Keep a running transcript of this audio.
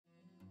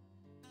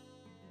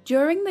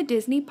During the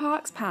Disney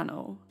Parks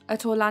panel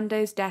at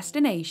Orlando's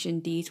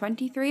Destination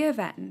D23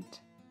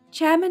 event,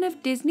 Chairman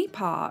of Disney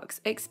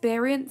Parks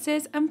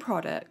Experiences and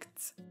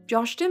Products,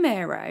 Josh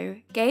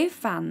DeMiro, gave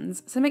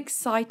fans some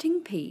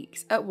exciting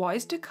peeks at what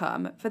is to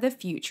come for the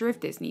future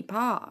of Disney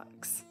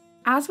Parks.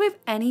 As with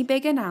any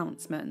big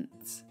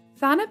announcements,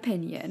 fan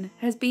opinion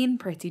has been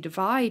pretty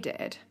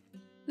divided.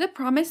 The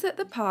promise that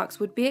the parks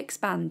would be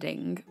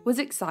expanding was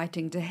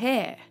exciting to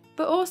hear,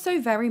 but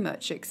also very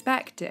much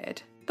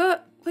expected.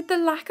 But with the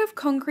lack of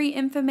concrete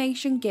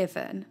information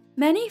given,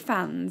 many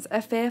fans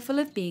are fearful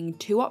of being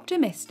too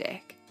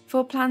optimistic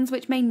for plans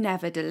which may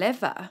never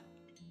deliver.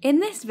 In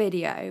this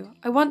video,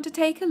 I want to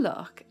take a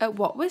look at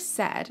what was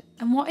said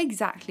and what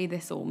exactly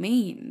this all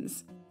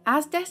means.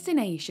 As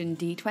Destination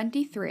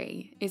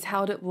D23 is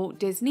held at Walt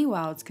Disney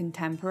World's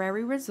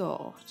Contemporary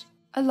Resort,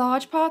 a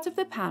large part of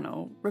the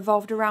panel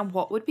revolved around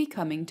what would be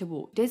coming to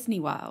Walt Disney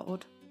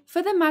World.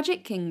 For the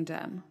Magic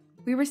Kingdom,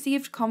 we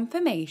received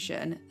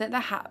confirmation that the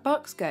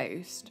Hatbox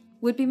Ghost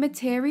would be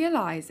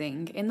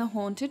materialising in the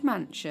Haunted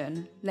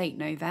Mansion late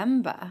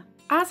November.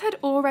 As had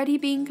already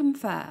been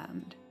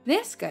confirmed,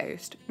 this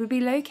ghost would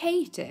be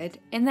located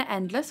in the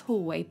Endless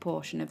Hallway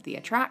portion of the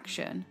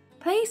attraction,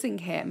 placing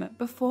him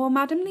before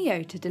Madame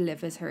Leota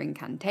delivers her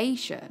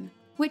incantation,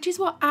 which is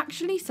what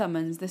actually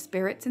summons the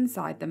spirits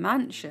inside the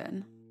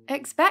mansion.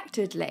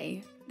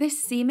 Expectedly,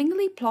 this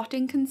seemingly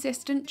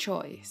plot-inconsistent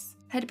choice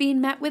had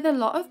been met with a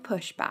lot of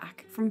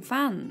pushback from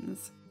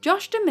fans.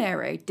 Josh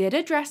DeMiro did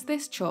address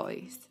this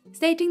choice,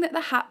 stating that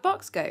the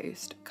Hatbox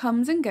Ghost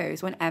comes and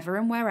goes whenever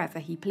and wherever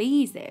he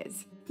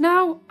pleases.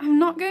 Now, I'm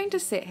not going to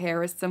sit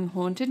here as some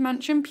Haunted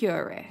Mansion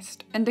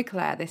purist and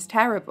declare this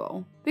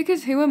terrible,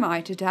 because who am I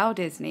to tell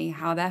Disney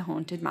how their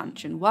Haunted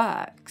Mansion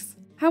works?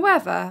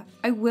 However,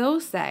 I will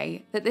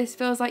say that this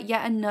feels like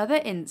yet another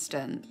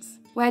instance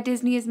where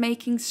Disney is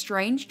making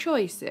strange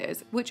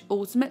choices which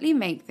ultimately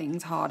make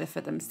things harder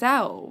for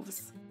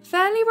themselves.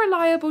 Fairly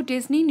reliable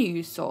Disney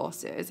news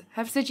sources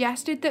have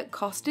suggested that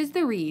cost is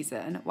the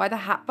reason why the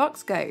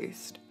Hatbox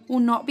Ghost will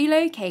not be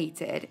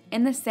located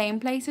in the same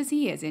place as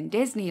he is in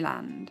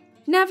Disneyland.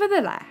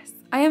 Nevertheless,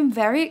 I am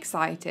very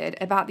excited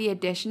about the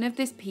addition of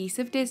this piece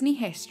of Disney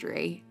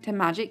history to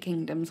Magic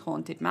Kingdom's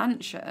Haunted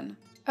Mansion.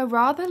 A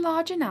rather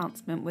large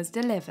announcement was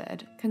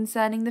delivered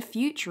concerning the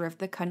future of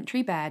the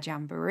Country Bear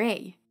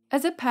Jamboree.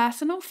 As a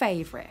personal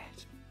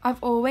favourite,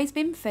 I've always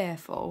been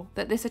fearful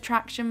that this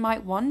attraction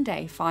might one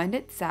day find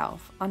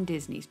itself on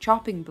Disney's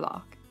chopping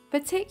block,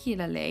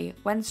 particularly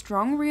when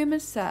strong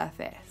rumours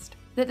surfaced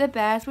that the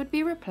bears would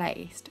be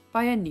replaced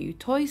by a new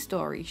Toy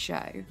Story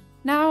show.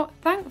 Now,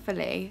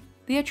 thankfully,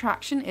 the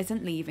attraction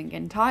isn't leaving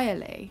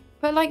entirely,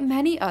 but like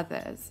many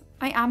others,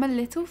 I am a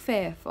little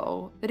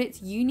fearful that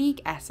its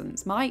unique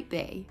essence might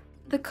be.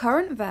 The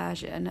current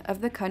version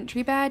of the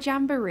Country Bear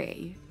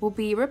Jamboree will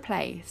be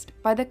replaced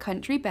by the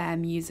Country Bear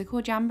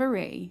Musical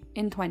Jamboree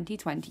in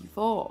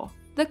 2024.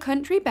 The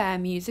Country Bear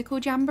Musical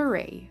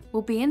Jamboree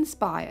will be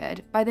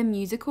inspired by the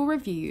musical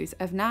reviews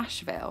of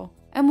Nashville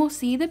and will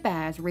see the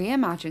Bears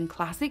reimagine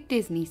classic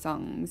Disney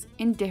songs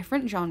in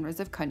different genres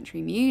of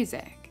country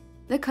music.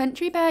 The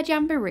Country Bear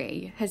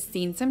Jamboree has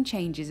seen some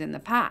changes in the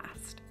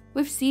past,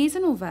 with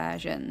seasonal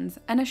versions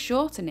and a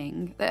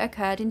shortening that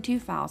occurred in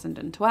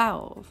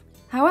 2012.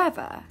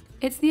 However,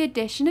 it's the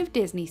addition of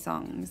Disney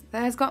songs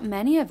that has got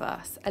many of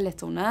us a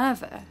little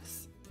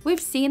nervous.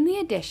 We've seen the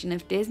addition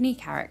of Disney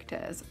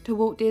characters to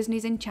Walt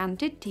Disney's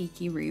Enchanted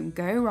Tiki Room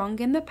go wrong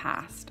in the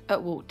past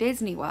at Walt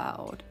Disney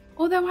World,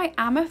 although I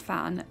am a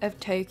fan of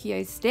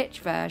Tokyo's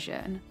Stitch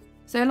version,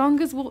 so long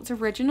as Walt's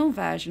original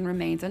version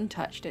remains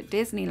untouched at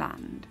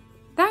Disneyland.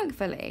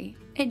 Thankfully,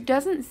 it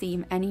doesn't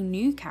seem any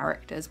new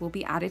characters will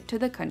be added to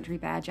the Country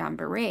Bear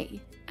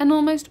Jamboree, and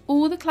almost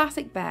all the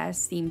classic bears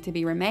seem to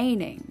be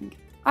remaining.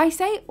 I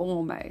say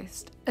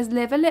almost, as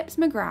Liverlips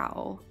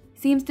McGrowl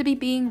seems to be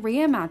being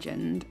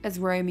reimagined as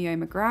Romeo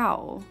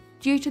McGrowl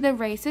due to the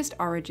racist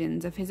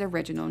origins of his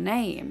original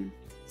name.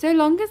 So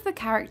long as the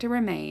character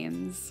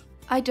remains,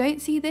 I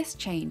don't see this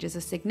change as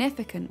a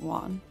significant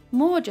one,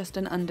 more just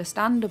an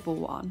understandable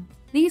one.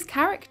 These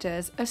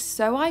characters are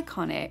so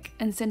iconic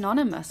and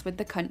synonymous with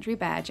the Country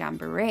Bear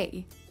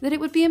Jamboree that it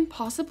would be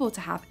impossible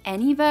to have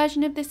any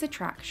version of this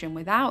attraction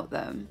without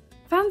them.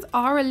 Fans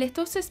are a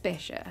little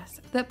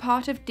suspicious that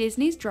part of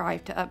Disney's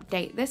drive to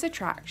update this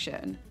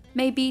attraction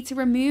may be to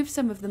remove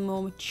some of the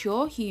more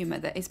mature humour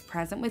that is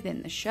present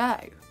within the show.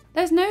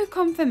 There's no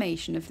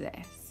confirmation of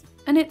this,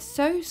 and it's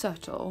so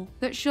subtle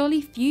that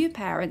surely few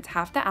parents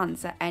have to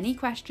answer any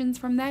questions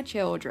from their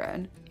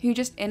children who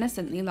just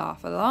innocently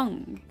laugh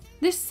along.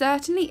 This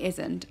certainly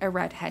isn't a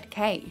redhead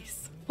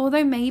case,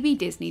 although maybe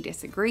Disney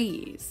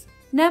disagrees.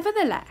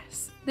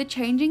 Nevertheless, the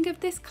changing of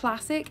this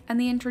classic and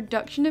the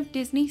introduction of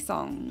Disney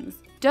songs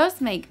does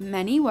make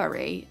many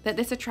worry that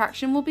this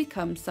attraction will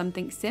become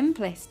something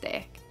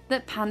simplistic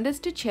that panders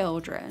to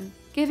children,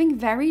 giving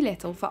very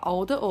little for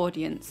older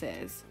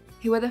audiences,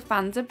 who are the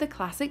fans of the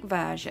classic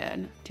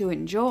version to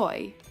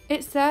enjoy.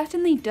 It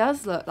certainly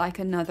does look like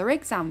another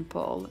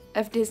example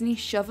of Disney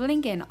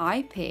shoveling in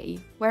IP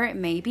where it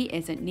maybe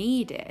isn't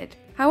needed.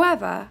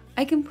 However,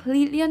 I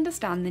completely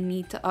understand the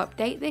need to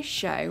update this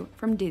show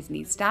from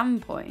Disney's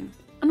standpoint,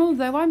 and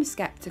although I'm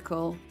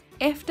skeptical,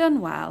 if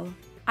done well,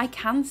 I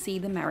can see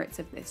the merits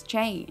of this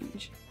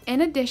change.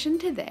 In addition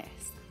to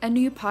this, a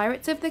new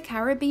Pirates of the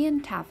Caribbean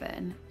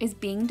tavern is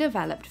being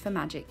developed for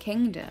Magic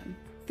Kingdom,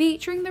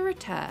 featuring the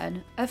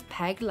return of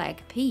Peg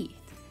Leg Pete,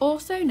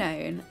 also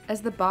known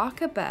as the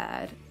Barker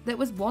bird that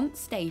was once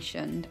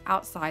stationed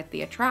outside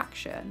the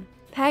attraction.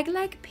 Peg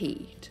Leg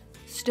Pete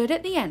stood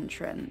at the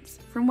entrance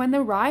from when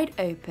the ride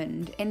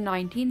opened in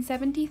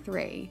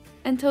 1973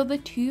 until the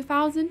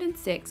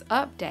 2006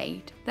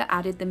 update that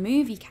added the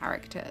movie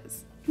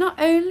characters. Not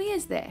only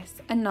is this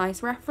a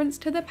nice reference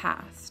to the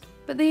past,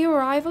 but the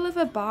arrival of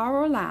a bar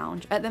or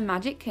lounge at the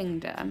Magic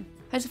Kingdom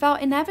has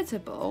felt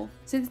inevitable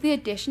since the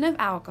addition of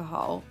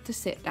alcohol to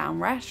sit-down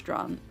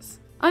restaurants.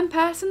 I'm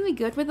personally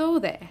good with all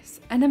this,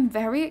 and am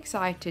very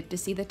excited to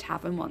see the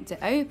tavern once it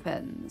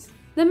opens.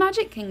 The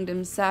Magic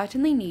Kingdom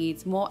certainly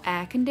needs more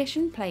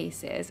air-conditioned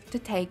places to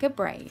take a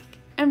break,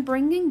 and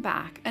bringing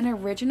back an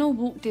original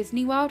Walt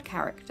Disney World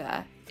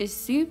character is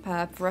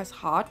superb for us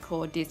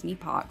hardcore Disney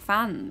Park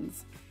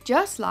fans.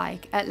 Just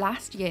like at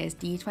last year's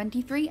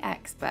D23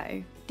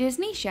 Expo,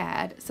 Disney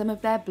shared some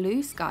of their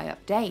Blue Sky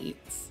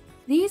updates.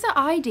 These are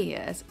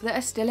ideas that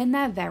are still in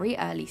their very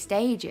early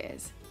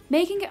stages,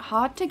 making it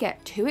hard to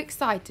get too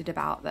excited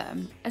about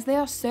them as they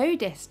are so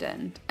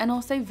distant and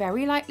also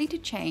very likely to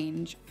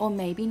change or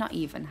maybe not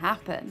even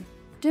happen.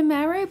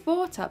 Demero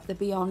brought up the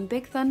Beyond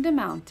Big Thunder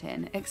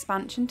Mountain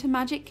expansion to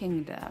Magic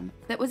Kingdom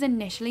that was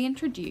initially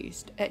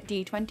introduced at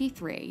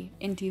D23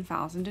 in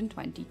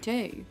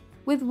 2022,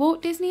 with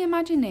Walt Disney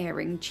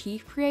Imagineering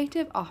Chief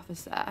Creative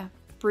Officer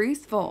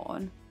Bruce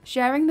Vaughan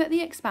sharing that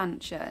the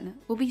expansion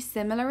will be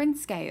similar in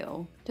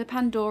scale to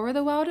Pandora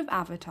the World of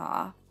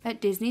Avatar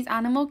at Disney's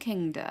Animal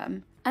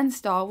Kingdom and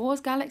Star Wars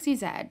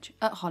Galaxy's Edge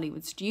at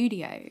Hollywood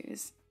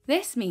Studios.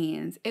 This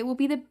means it will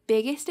be the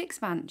biggest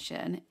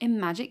expansion in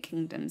Magic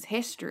Kingdom's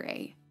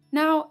history.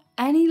 Now,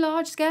 any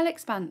large-scale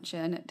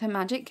expansion to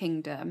Magic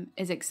Kingdom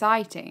is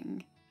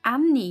exciting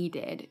and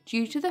needed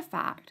due to the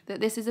fact that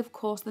this is of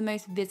course the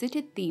most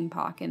visited theme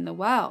park in the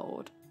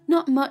world.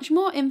 Not much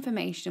more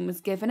information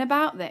was given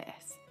about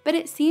this, but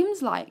it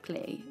seems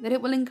likely that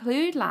it will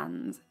include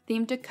lands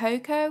themed to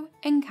Coco,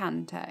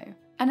 Encanto,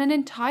 and an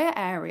entire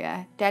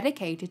area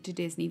dedicated to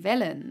Disney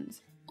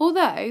villains,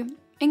 although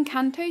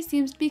Encanto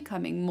seems to be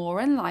becoming more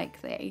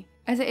unlikely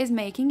as it is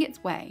making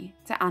its way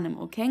to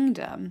Animal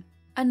Kingdom.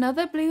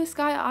 Another Blue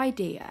Sky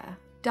idea,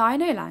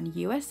 Dinoland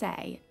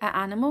USA at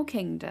Animal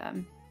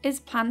Kingdom, is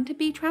planned to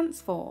be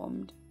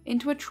transformed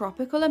into a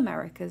Tropical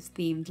Americas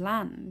themed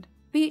land,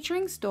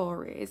 featuring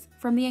stories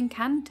from the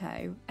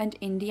Encanto and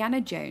Indiana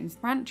Jones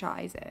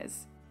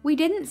franchises. We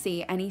didn't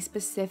see any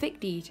specific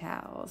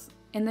details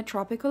in the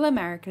Tropical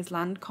Americas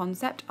land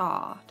concept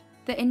art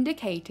that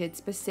indicated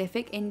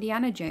specific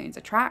Indiana Jones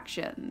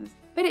attractions,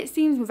 but it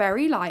seems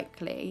very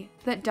likely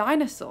that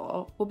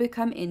Dinosaur will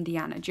become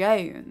Indiana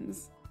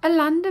Jones. A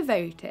land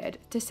devoted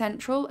to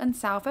Central and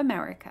South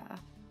America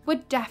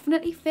would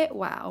definitely fit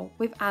well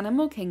with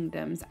Animal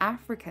Kingdom's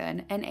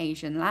African and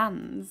Asian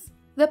lands.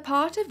 The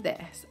part of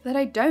this that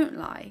I don't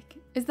like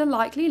is the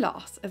likely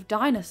loss of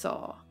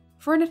Dinosaur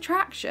for an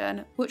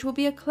attraction which will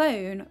be a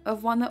clone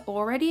of one that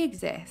already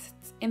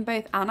exists in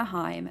both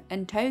Anaheim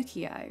and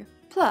Tokyo.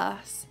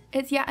 Plus,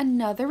 it's yet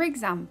another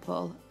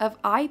example of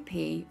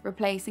IP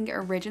replacing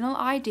original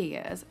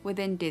ideas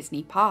within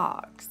Disney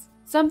parks,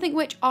 something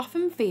which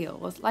often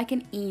feels like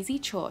an easy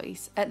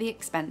choice at the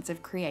expense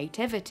of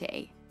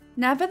creativity.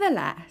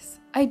 Nevertheless,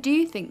 I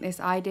do think this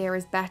idea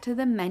is better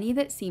than many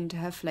that seem to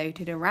have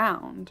floated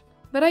around,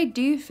 but I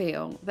do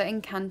feel that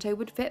Encanto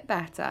would fit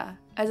better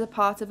as a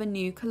part of a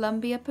new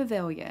Columbia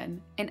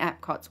Pavilion in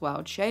Epcot's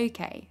World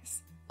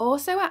Showcase.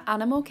 Also at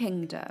Animal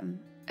Kingdom,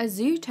 a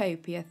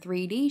Zootopia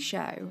 3D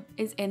show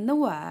is in the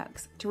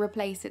works to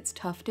replace its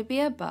Tough to Be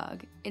a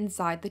Bug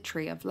inside the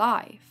Tree of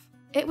Life.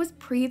 It was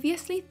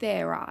previously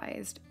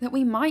theorized that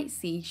we might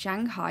see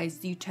Shanghai's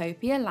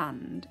Zootopia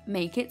Land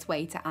make its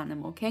way to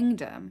Animal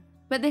Kingdom,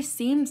 but this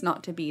seems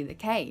not to be the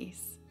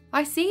case.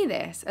 I see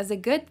this as a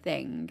good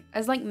thing,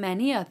 as like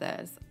many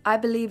others, I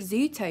believe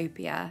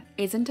Zootopia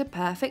isn't a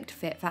perfect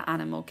fit for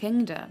Animal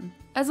Kingdom,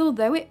 as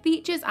although it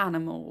features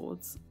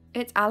animals,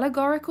 its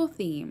allegorical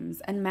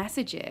themes and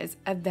messages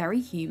are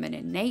very human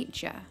in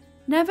nature.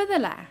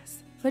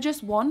 Nevertheless, for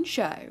just one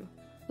show,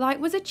 like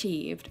was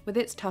achieved with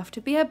its Tough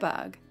to Be a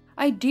Bug,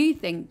 I do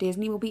think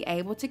Disney will be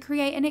able to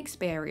create an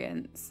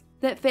experience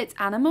that fits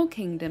Animal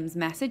Kingdom's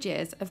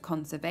messages of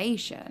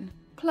conservation.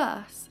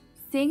 Plus,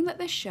 seeing that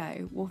the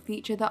show will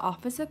feature the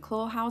Officer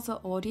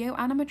Clawhauser audio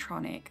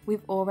animatronic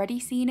we've already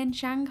seen in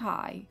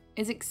Shanghai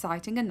is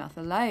exciting enough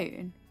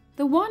alone.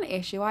 The one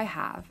issue I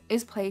have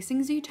is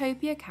placing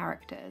Zootopia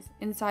characters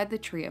inside the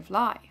Tree of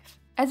Life,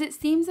 as it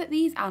seems that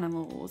these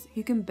animals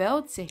who can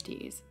build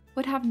cities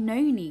would have no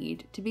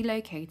need to be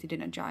located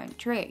in a giant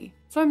tree,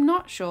 so I'm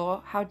not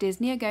sure how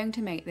Disney are going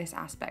to make this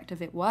aspect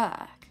of it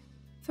work.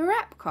 For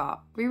Epcot,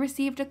 we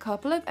received a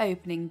couple of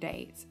opening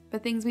dates for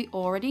things we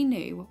already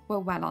knew were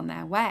well on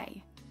their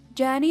way.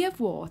 Journey of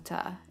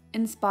Water,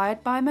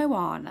 inspired by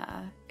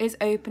Moana, is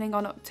opening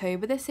on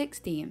October the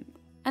 16th,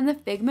 and the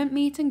Figment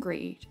meet and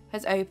greet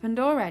has opened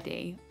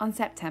already on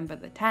September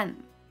the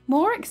 10th.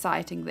 More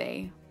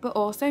excitingly, but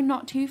also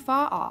not too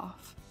far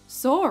off,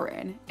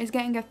 Soarin' is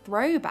getting a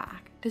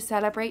throwback to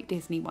celebrate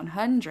Disney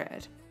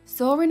 100.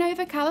 Soarin'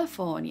 over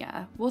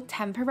California will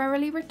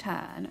temporarily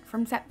return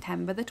from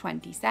September the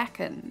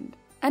 22nd.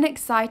 An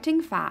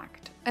exciting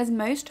fact, as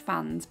most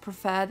fans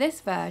prefer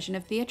this version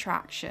of the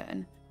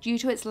attraction due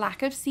to its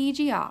lack of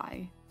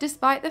CGI,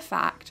 despite the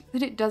fact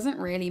that it doesn't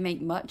really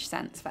make much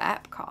sense for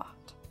Epcot.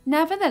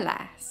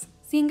 Nevertheless,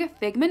 seeing a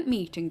Figment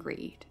meet and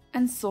greet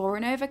and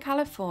Soarin' over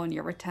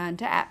California return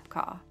to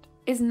Epcot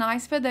is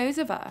nice for those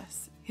of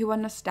us who are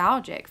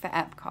nostalgic for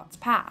Epcot's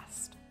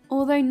past,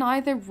 although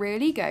neither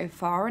really go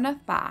far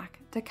enough back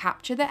to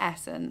capture the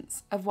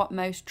essence of what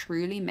most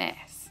truly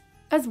miss.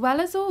 As well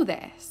as all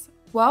this,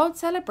 World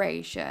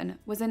Celebration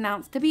was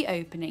announced to be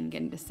opening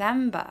in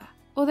December,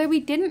 although we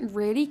didn't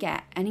really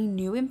get any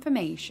new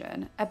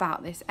information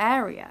about this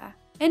area.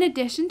 In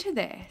addition to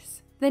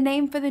this, the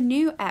name for the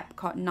new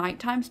Epcot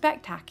Nighttime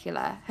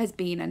Spectacular has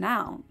been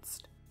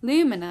announced,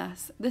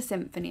 Luminous: The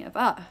Symphony of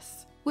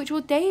Us, which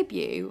will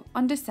debut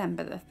on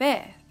December the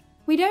 5th.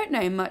 We don't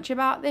know much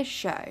about this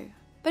show,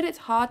 but it's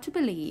hard to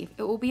believe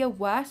it will be a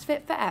worse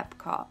fit for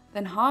Epcot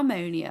than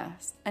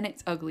Harmonious and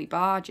its ugly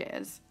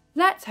barges.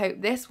 Let's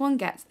hope this one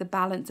gets the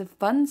balance of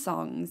fun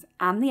songs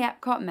and the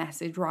Epcot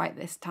message right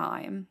this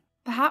time.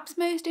 Perhaps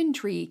most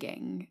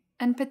intriguing,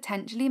 and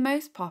potentially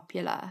most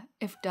popular,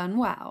 if done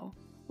well,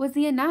 was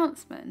the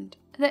announcement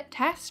that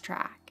Test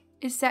Track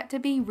is set to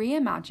be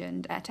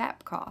reimagined at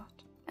Epcot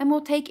and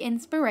will take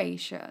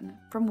inspiration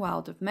from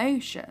World of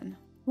Motion.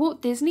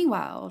 Walt Disney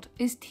World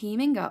is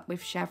teaming up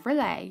with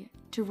Chevrolet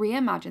to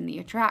reimagine the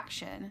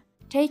attraction,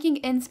 taking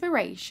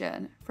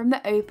inspiration from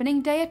the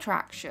opening day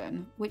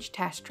attraction which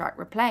Test Track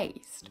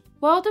replaced.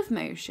 World of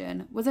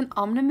Motion was an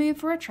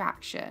omnimover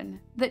attraction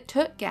that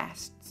took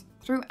guests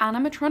through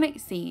animatronic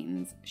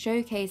scenes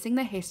showcasing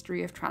the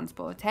history of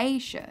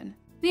transportation.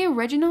 The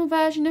original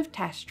version of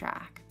Test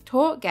Track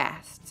taught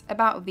guests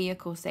about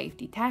vehicle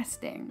safety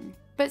testing,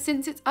 but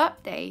since its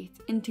update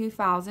in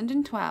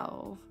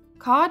 2012,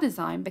 car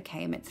design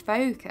became its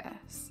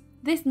focus.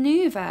 This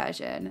new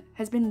version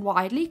has been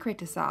widely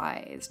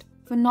criticised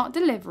for not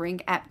delivering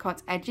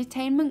Epcot's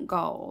edutainment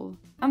goal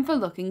and for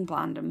looking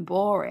bland and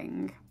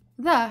boring.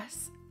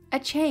 Thus, a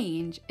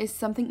change is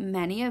something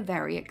many are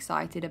very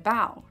excited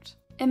about.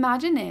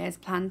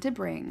 Imagineers plan to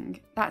bring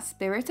that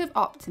spirit of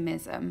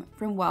optimism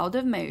from World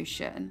of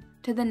Motion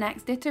to the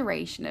next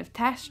iteration of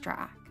Test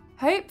Track.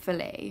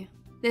 Hopefully,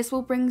 this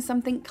will bring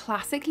something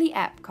classically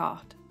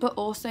Epcot, but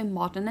also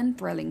modern and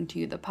thrilling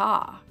to the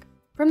park.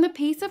 From the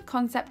piece of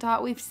concept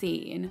art we've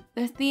seen,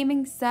 the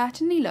theming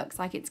certainly looks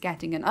like it's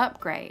getting an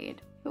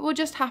upgrade, but we'll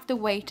just have to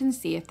wait and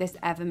see if this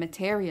ever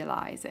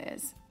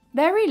materialises.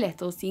 Very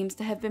little seems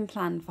to have been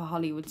planned for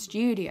Hollywood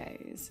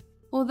Studios,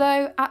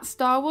 although at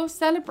Star Wars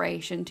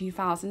Celebration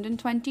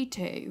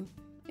 2022,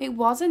 it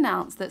was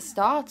announced that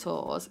Star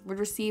Tours would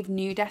receive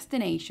new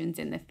destinations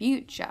in the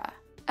future.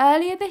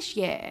 Earlier this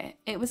year,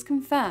 it was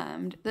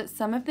confirmed that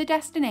some of the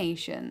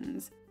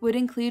destinations would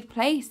include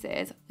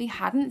places we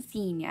hadn't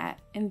seen yet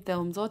in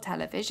films or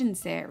television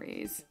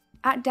series.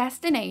 At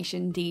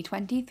Destination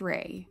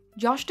D23,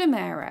 Josh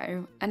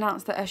D'Amaro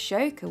announced that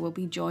Ashoka will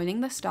be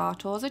joining the Star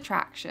Tours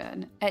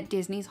attraction at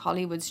Disney's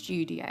Hollywood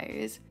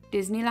Studios,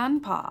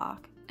 Disneyland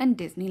Park, and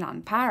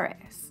Disneyland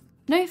Paris.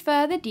 No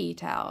further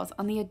details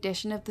on the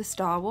addition of the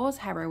Star Wars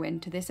heroine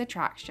to this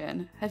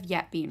attraction have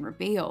yet been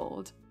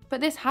revealed, but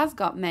this has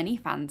got many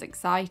fans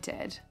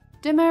excited.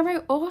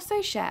 D'Amaro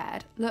also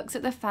shared looks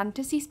at the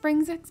Fantasy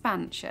Springs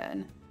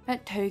expansion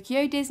at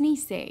Tokyo Disney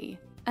Sea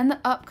and the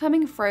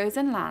upcoming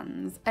Frozen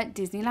lands at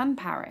Disneyland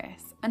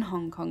Paris and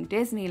Hong Kong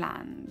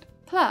Disneyland.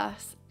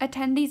 Plus,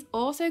 attendees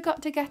also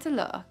got to get a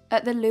look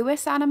at the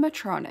Lewis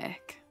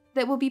animatronic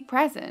that will be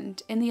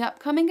present in the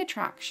upcoming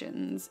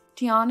attractions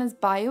Tiana's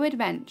Bayou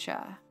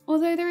Adventure,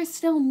 although there is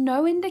still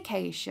no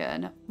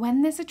indication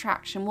when this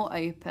attraction will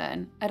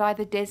open at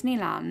either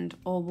Disneyland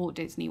or Walt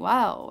Disney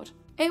World.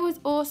 It was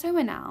also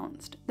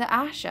announced that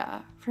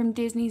Asha from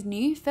Disney's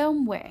new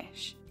film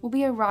Wish will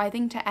be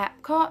arriving to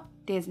Epcot,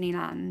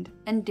 Disneyland,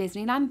 and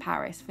Disneyland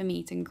Paris for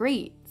meet and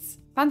greets.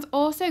 Fans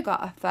also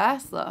got a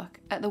first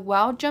look at the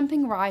world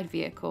jumping ride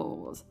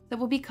vehicles that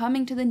will be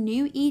coming to the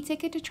new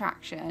e-ticket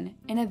attraction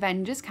in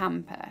Avengers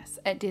Campus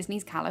at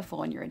Disney's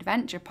California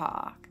Adventure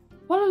Park.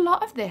 While a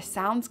lot of this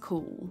sounds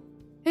cool,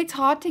 it's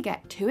hard to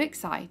get too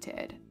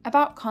excited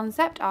about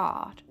concept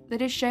art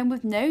that is shown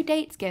with no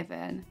dates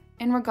given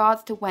in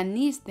regards to when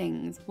these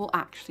things will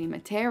actually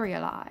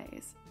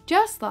materialise.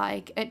 Just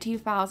like at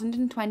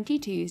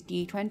 2022's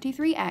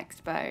D23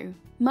 Expo,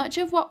 much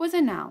of what was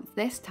announced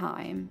this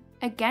time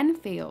again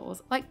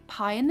feels like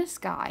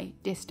pie-in-the-sky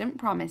distant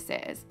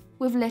promises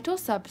with little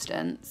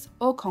substance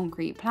or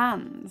concrete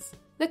plans.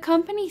 The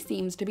company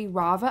seems to be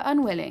rather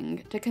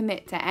unwilling to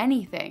commit to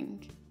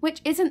anything,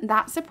 which isn't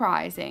that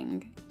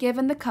surprising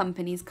given the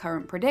company's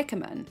current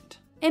predicament.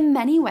 In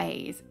many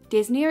ways,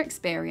 Disney are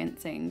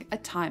experiencing a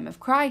time of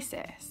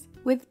crisis,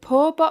 with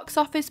poor box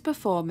office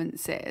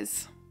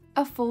performances,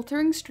 a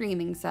faltering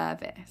streaming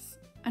service,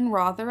 and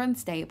rather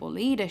unstable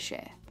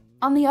leadership.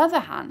 On the other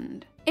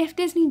hand, if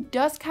Disney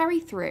does carry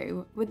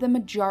through with the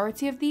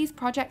majority of these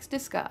projects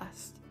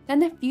discussed, then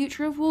the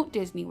future of Walt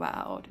Disney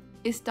World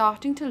is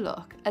starting to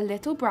look a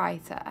little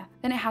brighter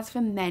than it has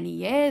for many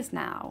years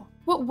now.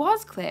 What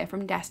was clear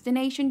from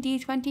Destination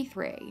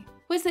D23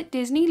 was that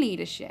Disney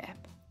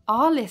leadership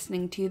are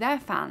listening to their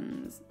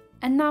fans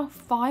and now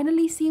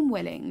finally seem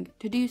willing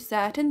to do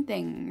certain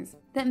things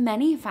that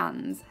many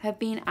fans have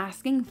been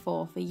asking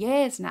for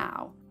years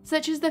now,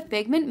 such as the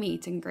Figment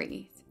meet and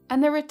greet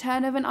and the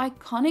return of an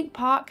iconic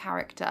park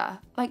character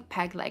like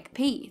Peg Leg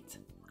Pete.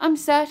 I'm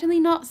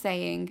certainly not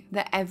saying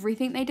that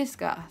everything they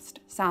discussed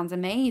sounds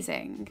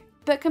amazing,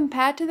 but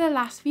compared to the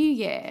last few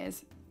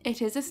years,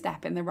 it is a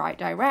step in the right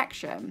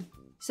direction.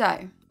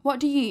 So, what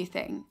do you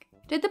think?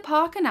 Did the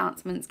park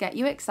announcements get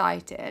you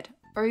excited,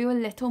 or are you a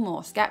little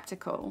more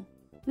skeptical?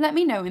 Let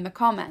me know in the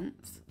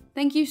comments.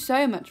 Thank you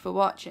so much for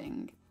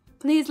watching.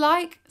 Please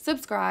like,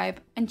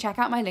 subscribe, and check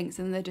out my links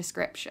in the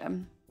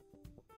description.